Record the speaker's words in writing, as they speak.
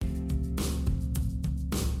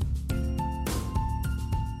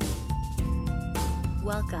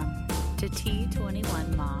Welcome to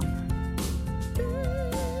T21Mom.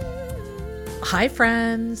 Hi,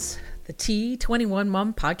 friends. The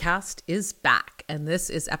T21Mom podcast is back, and this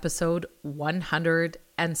is episode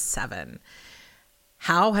 107.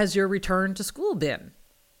 How has your return to school been?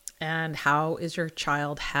 And how is your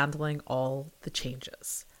child handling all the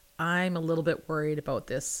changes? I'm a little bit worried about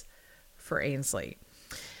this for Ainsley.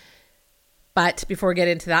 But before we get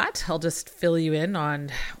into that, I'll just fill you in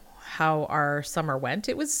on how our summer went.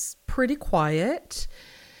 It was pretty quiet,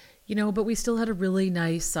 but we still had a really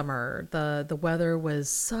nice summer. The weather was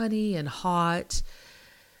sunny and hot.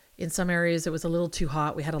 In some areas, it was a little too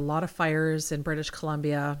hot. We had a lot of fires in British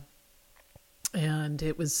Columbia, and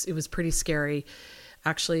it was pretty scary.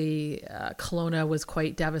 Actually, Kelowna was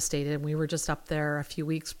quite devastated, and we were just up there a few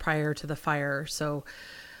weeks prior to the fire. So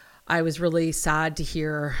I was really sad to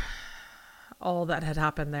hear all that had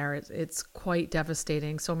happened there. It's quite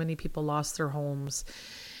devastating. So many people lost their homes,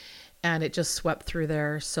 and it just swept through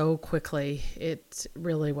there so quickly. It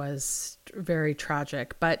really was very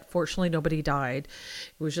tragic, but fortunately nobody died.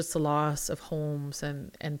 It was just the loss of homes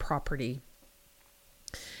and property.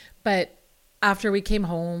 But after we came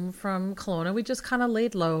home from Kelowna, we just kind of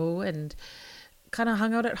laid low and kind of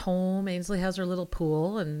hung out at home. Ainsley has her little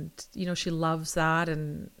pool, and she loves that,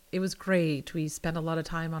 and it was great. We spent a lot of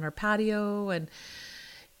time on our patio and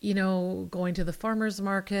going to the farmers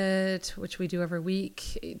market, which we do every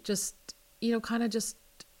week. Just kind of just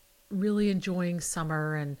really enjoying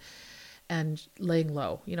summer and laying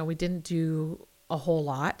low. We didn't do a whole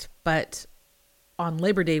lot, but on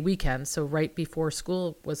Labor Day weekend, so right before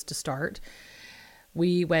school was to start,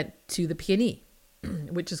 we went to the P&E,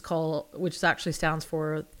 which actually stands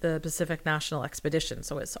for the Pacific National Expedition.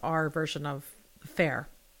 So it's our version of the fair.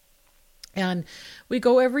 And we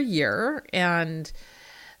go every year, and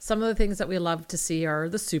some of the things that we love to see are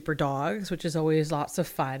the super dogs, which is always lots of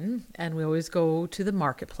fun. And we always go to the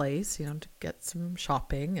marketplace, to get some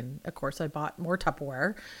shopping. And of course I bought more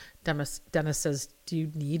Tupperware. Dennis says, "Do you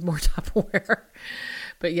need more Tupperware?"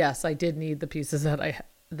 But yes, I did need the pieces that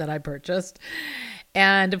I purchased.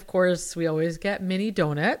 And of course we always get mini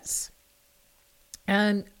donuts.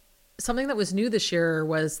 And something that was new this year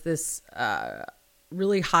was this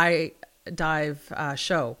really high dive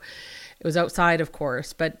show. It was outside, of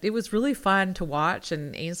course, but it was really fun to watch,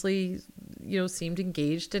 and Ainsley seemed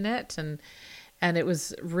engaged in it, and it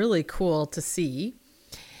was really cool to see.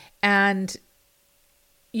 And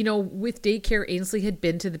with daycare, Ainsley had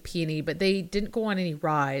been to the P&E, but they didn't go on any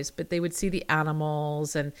rides, but they would see the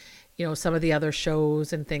animals and some of the other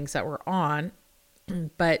shows and things that were on.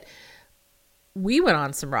 But we went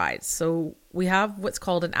on some rides. So we have what's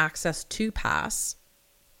called an Access 2 pass.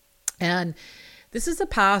 And this is a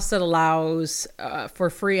pass that allows for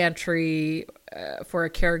free entry for a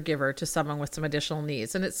caregiver to someone with some additional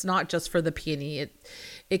needs. And it's not just for the P&E.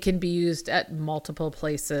 It can be used at multiple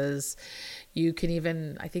places. You can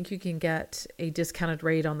even, I think you can get a discounted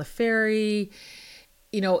rate on the ferry.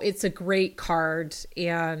 It's a great card,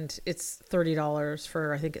 and it's $30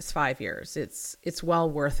 for, I think it's 5 years. It's well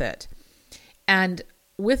worth it. And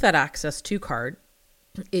with that Access 2 card,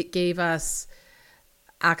 it gave us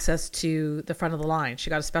access to the front of the line.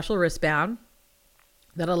 She got a special wristband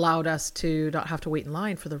that allowed us to not have to wait in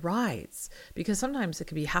line for the rides, because sometimes it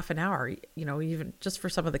could be half an hour, even just for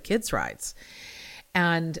some of the kids' rides.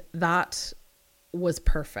 And that was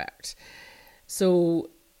perfect.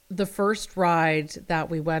 So the first ride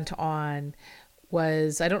that we went on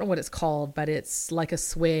was, I don't know what it's called, but it's like a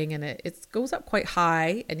swing, and it goes up quite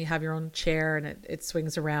high, and you have your own chair, and it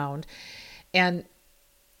swings around. And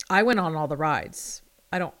I went on all the rides.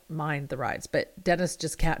 I don't mind the rides, but Dennis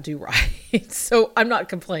just can't do rides. So I'm not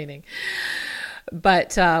complaining.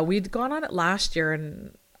 But we'd gone on it last year,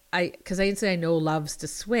 and because I know loves to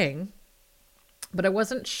swing, but I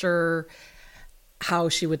wasn't sure how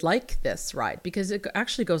she would like this ride, because it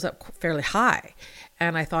actually goes up fairly high.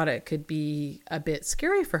 And I thought it could be a bit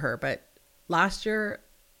scary for her, but last year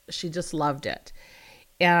she just loved it.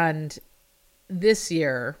 And this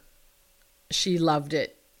year she loved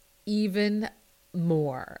it even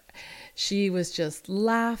more. She was just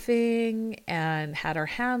laughing and had her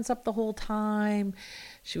hands up the whole time.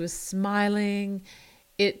 She was smiling.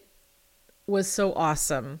 It was so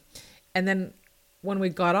awesome. And then when we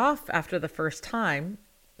got off after the first time,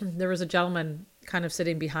 there was a gentleman kind of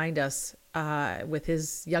sitting behind us with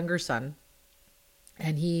his younger son.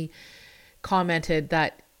 And he commented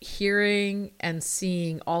that hearing and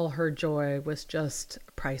seeing all her joy was just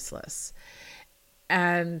priceless.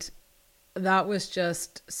 And that was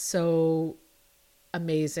just so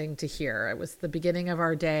amazing to hear. It was the beginning of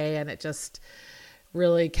our day, and it just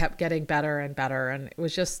really kept getting better and better. And it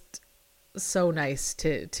was just so nice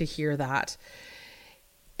to hear that.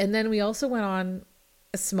 And then we also went on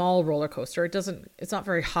a small roller coaster. It's not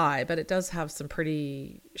very high, but it does have some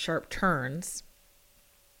pretty sharp turns.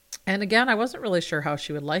 And again, I wasn't really sure how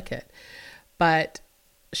she would like it, but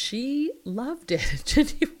she loved it. She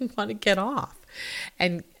didn't even want to get off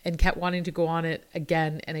and kept wanting to go on it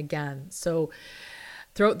again and again. So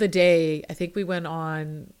throughout the day, I think we went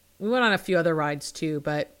on a few other rides too,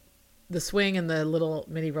 but the swing and the little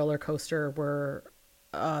mini roller coaster were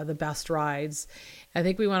the best rides. I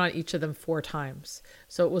think we went on each of them 4 times.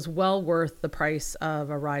 So it was well worth the price of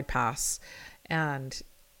a ride pass. And,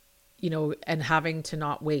 and having to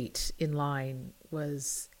not wait in line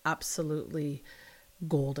was absolutely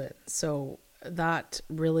golden. So that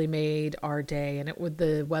really made our day. And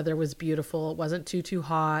the weather was beautiful. It wasn't too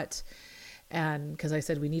hot. And because I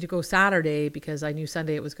said we need to go Saturday because I knew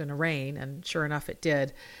Sunday it was going to rain, and sure enough it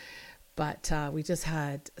did. But we just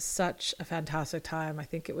had such a fantastic time. I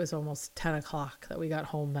think it was almost 10 o'clock that we got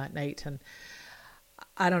home that night. And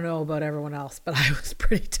I don't know about everyone else, but I was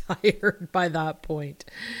pretty tired by that point.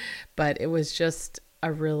 But it was just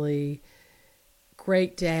a really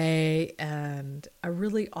great day and a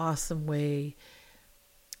really awesome way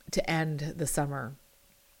to end the summer.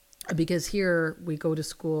 Because here we go to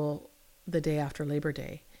school the day after Labor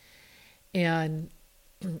Day. And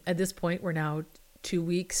at this point, we're now 2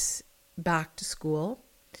 weeks back to school.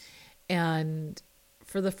 And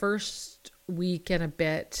for the first week and a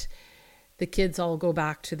bit, the kids all go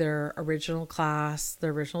back to their original class,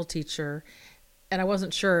 their original teacher. And I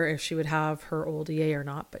wasn't sure if she would have her old EA or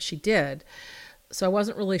not, but she did. So I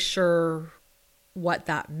wasn't really sure what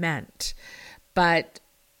that meant. But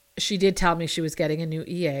she did tell me she was getting a new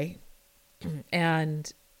EA.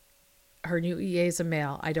 And her new EA is a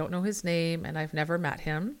male. I don't know his name, and I've never met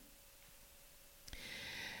him.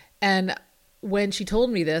 And when she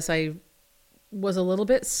told me this, I was a little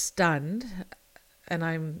bit stunned. And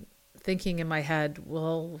I'm thinking in my head,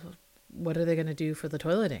 well, what are they going to do for the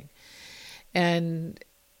toileting? And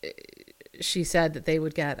she said that they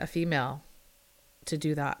would get a female to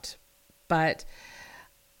do that. But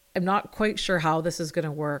I'm not quite sure how this is going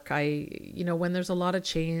to work. When there's a lot of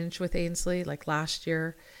change with Ainsley, like last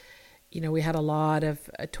year, we had a lot of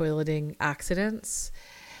toileting accidents.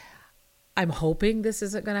 I'm hoping this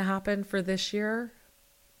isn't going to happen for this year,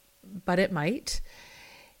 but it might,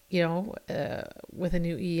 with a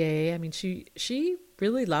new EA. I mean, she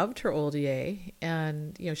really loved her old EA,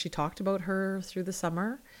 and, she talked about her through the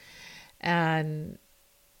summer, and,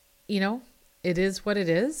 it is what it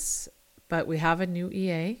is, but we have a new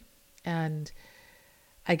EA, and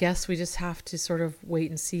I guess we just have to sort of wait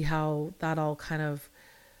and see how that all kind of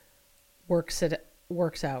works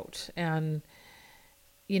out. And,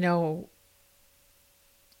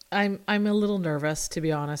 I'm a little nervous, to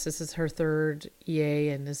be honest. This is her 3rd EA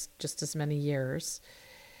and is just as many years.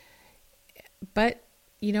 But,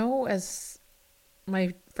 as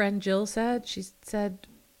my friend Jill said, she said,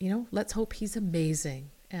 let's hope he's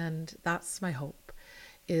amazing. And that's my hope,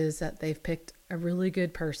 is that they've picked a really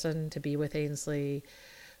good person to be with Ainsley,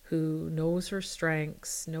 who knows her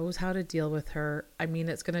strengths, knows how to deal with her. I mean,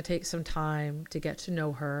 it's going to take some time to get to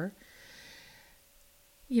know her,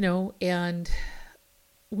 and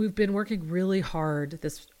we've been working really hard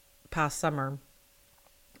this past summer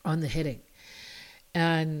on the hitting.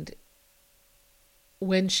 And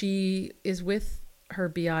when she is with her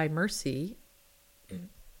BI Mercy,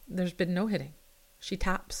 there's been no hitting. She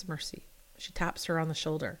taps Mercy. She taps her on the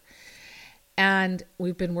shoulder. And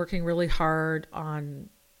we've been working really hard on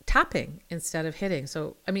tapping instead of hitting.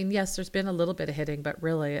 So, I mean, yes, there's been a little bit of hitting, but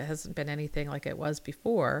really it hasn't been anything like it was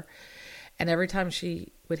before. And every time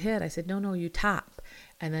she would hit, I said, no, you tap.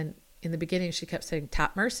 And then in the beginning, she kept saying,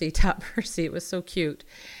 tap Mercy, tap Mercy. It was so cute.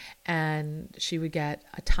 And she would get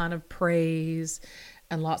a ton of praise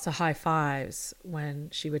and lots of high fives when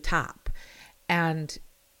she would tap. And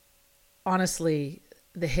honestly,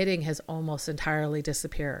 the hitting has almost entirely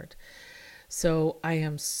disappeared. So I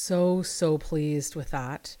am so pleased with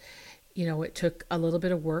that. It took a little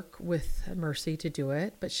bit of work with Mercy to do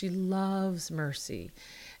it, but she loves Mercy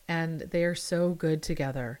and they are so good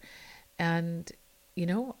together. And,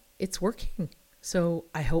 it's working. So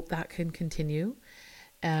I hope that can continue.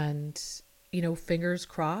 And, fingers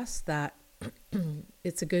crossed that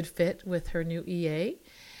it's a good fit with her new EA.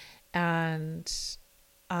 And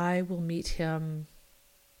I will meet him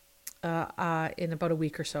in about a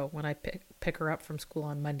week or so when I pick her up from school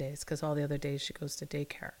on Mondays, because all the other days she goes to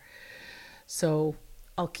daycare. So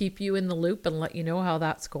I'll keep you in the loop and let you know how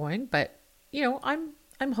that's going. But,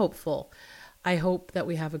 I'm hopeful. I hope that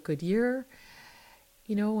we have a good year.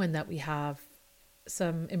 and that we have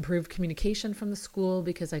some improved communication from the school,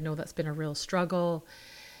 because I know that's been a real struggle.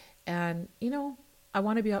 And, I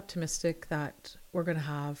want to be optimistic that we're going to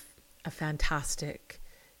have a fantastic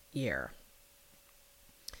year.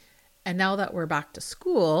 And now that we're back to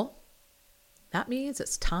school, that means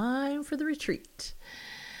it's time for the retreat.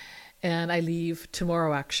 And I leave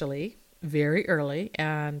tomorrow, actually, very early.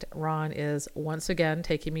 And Ron is once again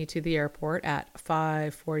taking me to the airport at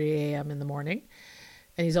 5:40 a.m. in the morning.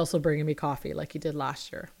 And he's also bringing me coffee like he did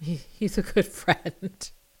last year. He's a good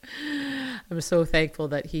friend. I'm so thankful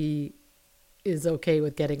that he is okay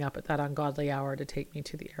with getting up at that ungodly hour to take me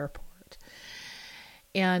to the airport.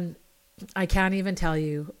 And I can't even tell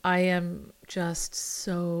you, I am just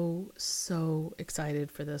so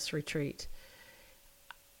excited for this retreat.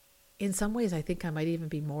 In some ways, I think I might even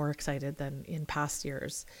be more excited than in past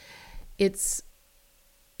years. It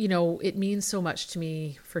means so much to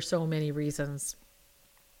me for so many reasons.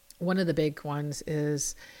 One of the big ones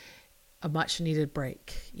is a much needed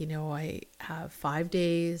break. I have 5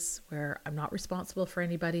 days where I'm not responsible for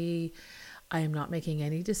anybody. I am not making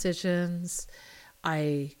any decisions.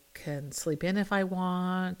 I can sleep in if I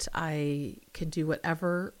want. I can do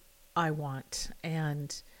whatever I want.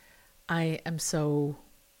 And I am so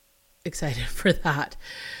excited for that.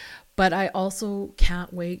 But I also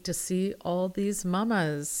can't wait to see all these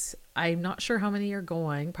mamas. I'm not sure how many are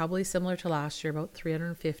going, probably similar to last year, about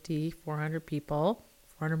 350, 400 people,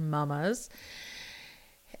 400 mamas.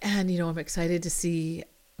 And, I'm excited to see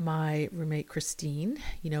my roommate, Christine.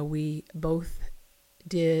 We both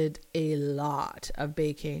did a lot of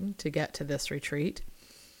baking to get to this retreat.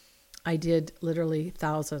 I did literally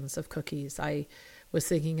thousands of cookies. I was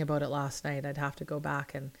thinking about it last night. I'd have to go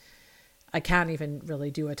back, and I can't even really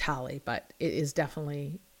do a tally, but it is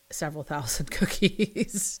definitely several thousand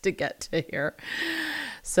cookies to get to here.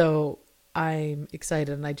 So I'm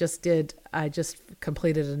excited. And I just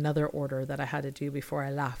completed another order that I had to do before I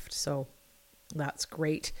left. So that's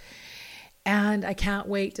great. And I can't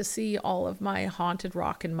wait to see all of my haunted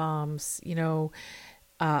rockin' moms.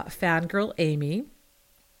 Fangirl Amy,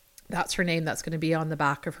 that's her name, that's going to be on the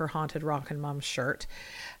back of her Haunted Rockin' Mom shirt,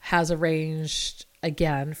 has arranged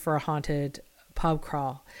again for a haunted pub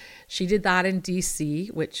crawl. She did that in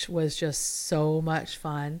DC, which was just so much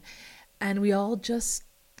fun. And we all just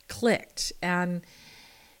clicked. And,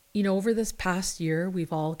 over this past year,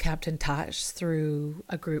 we've all kept in touch through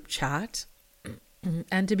a group chat.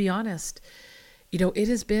 And to be honest, it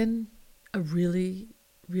has been a really,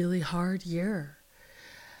 really hard year.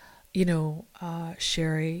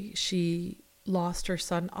 Sherry, she lost her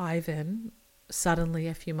son Ivan suddenly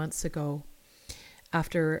a few months ago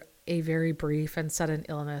after a very brief and sudden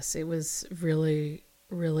illness. It was really,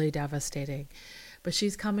 really devastating. But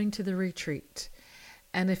she's coming to the retreat.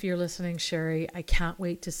 And if you're listening, Sherry, I can't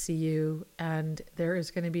wait to see you. And there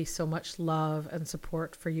is going to be so much love and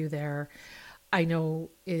support for you there. I know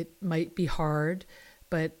it might be hard,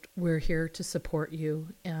 but we're here to support you.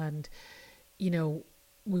 And,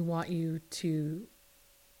 we want you to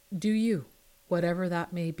do you, whatever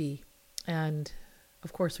that may be. And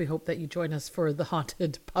of course, we hope that you join us for the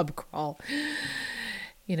haunted pub crawl,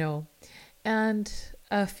 and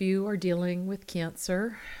a few are dealing with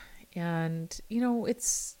cancer. And,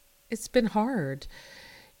 it's been hard,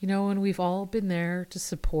 and we've all been there to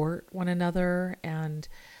support one another. And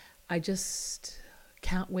I just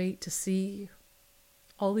can't wait to see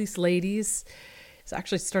all these ladies. It's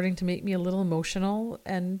actually starting to make me a little emotional,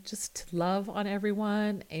 and just love on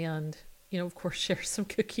everyone. And, of course, share some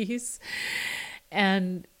cookies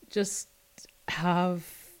and just have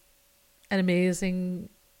an amazing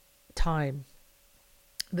time.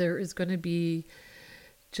 There is going to be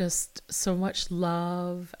just so much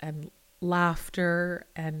love and laughter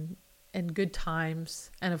and good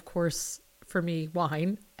times. And of course, for me,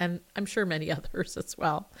 wine, and I'm sure many others as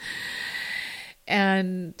well.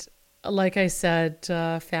 And like I said,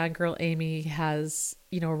 Fangirl Amy has,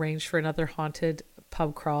 arranged for another haunted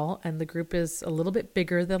pub crawl, and the group is a little bit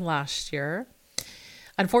bigger than last year.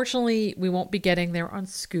 Unfortunately, we won't be getting there on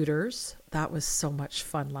scooters. That was so much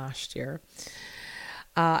fun last year.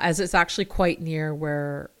 As it's actually quite near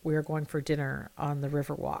where we're going for dinner on the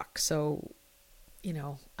Riverwalk. So,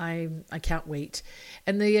 I can't wait.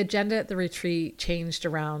 And the agenda at the retreat changed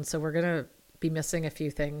around, so we're going to be missing a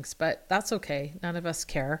few things, but that's okay. None of us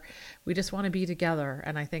care. We just want to be together.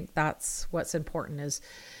 And I think that's what's important. Is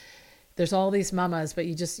there's all these mamas, but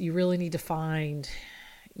you really need to find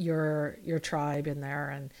your tribe in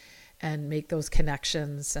there and make those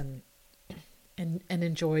connections and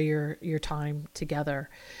enjoy your time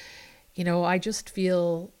together. I just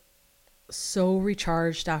feel so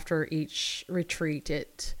recharged after each retreat.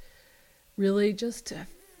 It really just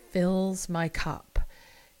fills my cup.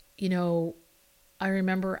 You know, I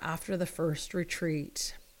remember after the first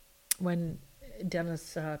retreat, when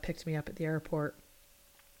Dennis picked me up at the airport,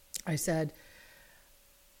 I said,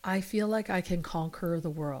 I feel like I can conquer the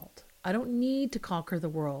world. I don't need to conquer the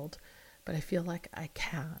world, but I feel like I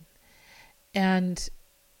can. And,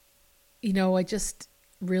 you know, it just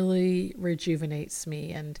really rejuvenates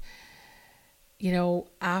me. And, you know,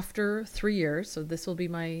 after 3 years, so this will be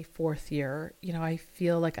my 4th year, you know, I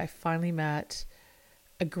feel like I finally met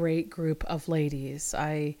a great group of ladies.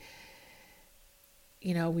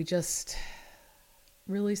 We just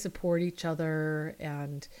really support each other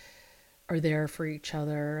and are there for each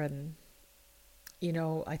other. And, you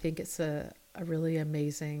know, I think it's a really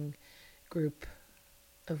amazing group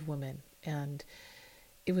of women. And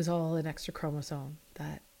it was all an extra chromosome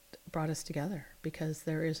that brought us together, because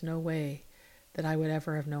there is no way that I would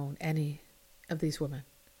ever have known any of these women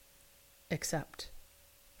except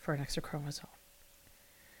for an extra chromosome.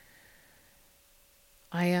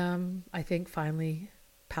 I am, I think, finally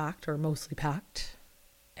packed, or mostly packed.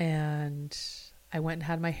 And I went and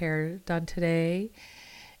had my hair done today.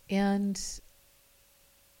 And,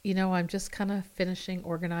 you know, I'm just kind of finishing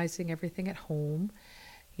organizing everything at home.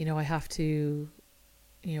 You know, I have to,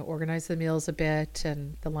 you know, organize the meals a bit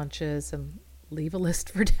and the lunches, and leave a list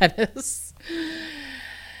for Dennis,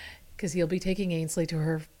 because he'll be taking Ainsley to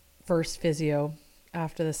her first physio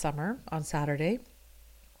after the summer on Saturday.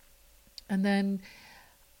 And then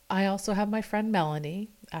I also have my friend Melanie.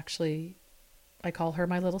 Actually, I call her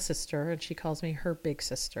my little sister, and she calls me her big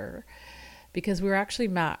sister, because we were actually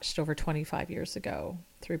matched over 25 years ago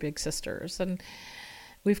through Big Sisters. And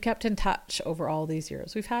we've kept in touch over all these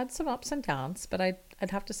years. We've had some ups and downs, but I'd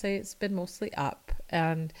have to say it's been mostly up.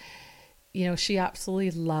 And, you know, she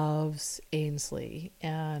absolutely loves Ainsley.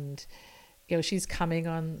 And, you know, she's coming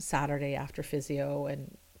on Saturday after physio,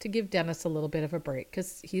 and to give Dennis a little bit of a break,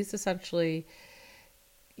 because he's essentially,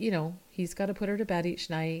 you know, he's got to put her to bed each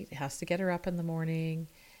night, has to get her up in the morning.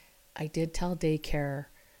 I did tell daycare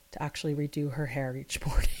to actually redo her hair each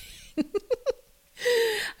morning.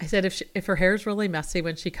 I said, if her hair's really messy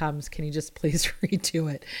when she comes, can you just please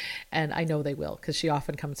redo it? And I know they will, because she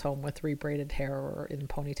often comes home with rebraided hair or in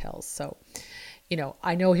ponytails. So, you know,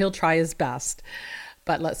 I know he'll try his best,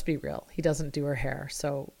 but let's be real. He doesn't do her hair.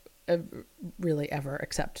 So really ever,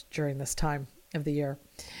 except during this time of the year.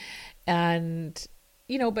 And,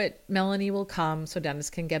 you know, but Melanie will come so Dennis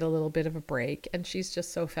can get a little bit of a break. And she's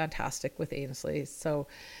just so fantastic with Ainsley. So,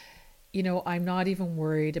 you know, I'm not even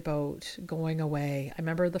worried about going away. I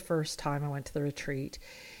remember the first time I went to the retreat,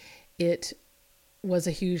 it was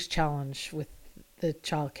a huge challenge with the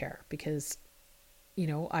childcare, because, you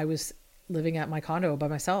know, I was living at my condo by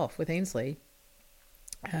myself with Ainsley.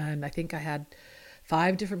 And I think I had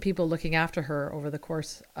 5 different people looking after her over the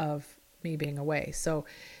course of me being away. So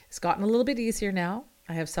it's gotten a little bit easier now.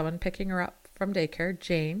 I have someone picking her up from daycare,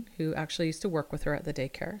 Jane, who actually used to work with her at the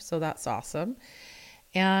daycare. So that's awesome.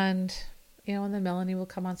 And, you know, and then Melanie will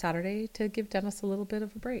come on Saturday to give Dennis a little bit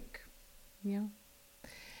of a break, you know.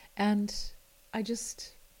 And I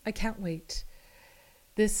can't wait.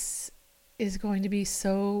 This is going to be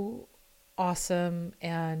so awesome.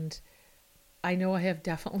 And I know I have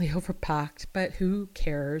definitely overpacked, but who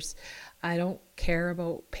cares? I don't care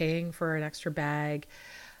about paying for an extra bag.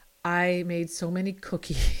 I made so many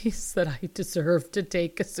cookies that I deserve to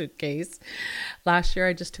take a suitcase. Last year,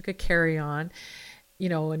 I just took a carry-on, you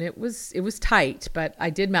know, and it was tight, but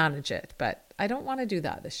I did manage it. But I don't want to do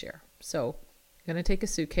that this year. So I'm going to take a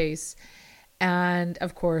suitcase. And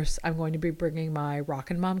of course, I'm going to be bringing my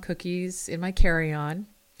Rockin' Mom cookies in my carry-on.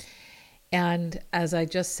 And as I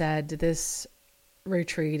just said, this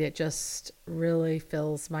retreat, it just really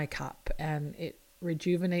fills my cup, and it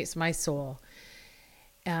rejuvenates my soul.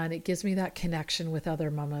 And it gives me that connection with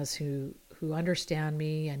other mamas who understand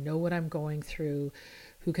me and know what I'm going through,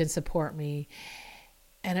 who can support me.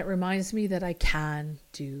 And it reminds me that I can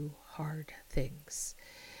do hard things.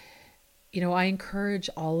 You know, I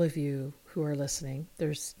encourage all of you who are listening.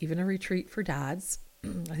 There's even a retreat for dads.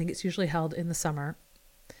 I think it's usually held in the summer,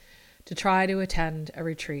 to try to attend a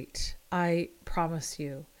retreat. I promise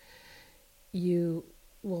you, you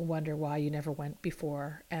will wonder why you never went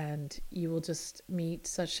before, and you will just meet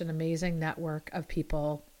such an amazing network of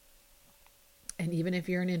people. And even if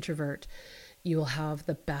you're an introvert, you will have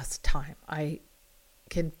the best time. I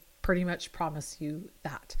can pretty much promise you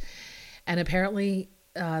that. And apparently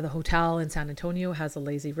the hotel in San Antonio has a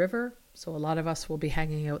lazy river, so a lot of us will be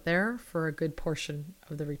hanging out there for a good portion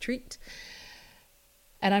of the retreat.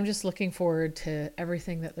 And I'm just looking forward to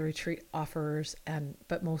everything that the retreat offers,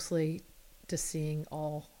 but mostly to seeing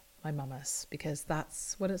all my mamas, because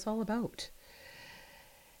that's what it's all about.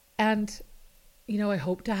 And, I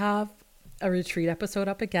hope to have a retreat episode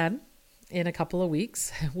up again in a couple of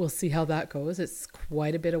weeks. We'll see how that goes. It's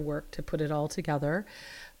quite a bit of work to put it all together,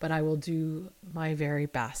 but I will do my very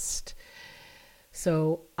best.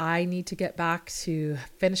 So I need to get back to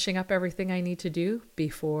finishing up everything I need to do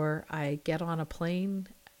before I get on a plane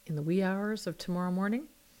in the wee hours of tomorrow morning.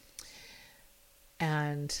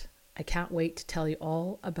 And I can't wait to tell you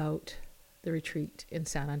all about the retreat in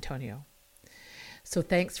San Antonio. So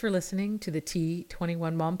thanks for listening to the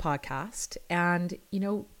T21Mom podcast. And,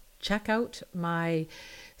 check out my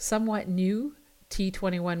somewhat new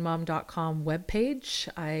T21Mom.com webpage.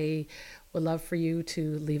 I would love for you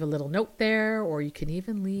to leave a little note there, or you can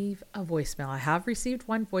even leave a voicemail. I have received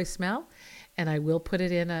one voicemail, and I will put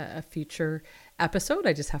it in a future episode.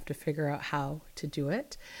 I just have to figure out how to do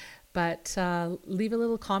it. But leave a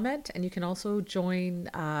little comment, and you can also join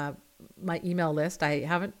my email list. I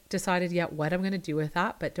haven't decided yet what I'm going to do with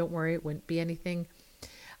that, but don't worry, it wouldn't be anything.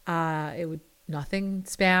 Nothing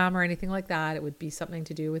spam or anything like that. It would be something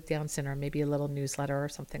to do with Down syndrome, maybe a little newsletter or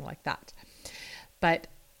something like that. But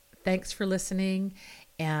thanks for listening,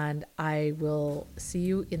 and I will see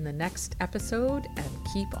you in the next episode, and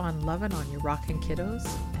keep on loving on your rockin' kiddos,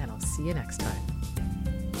 and I'll see you next time.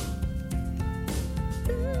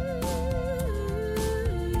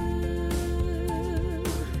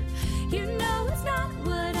 You know it's not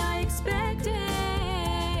what I expected.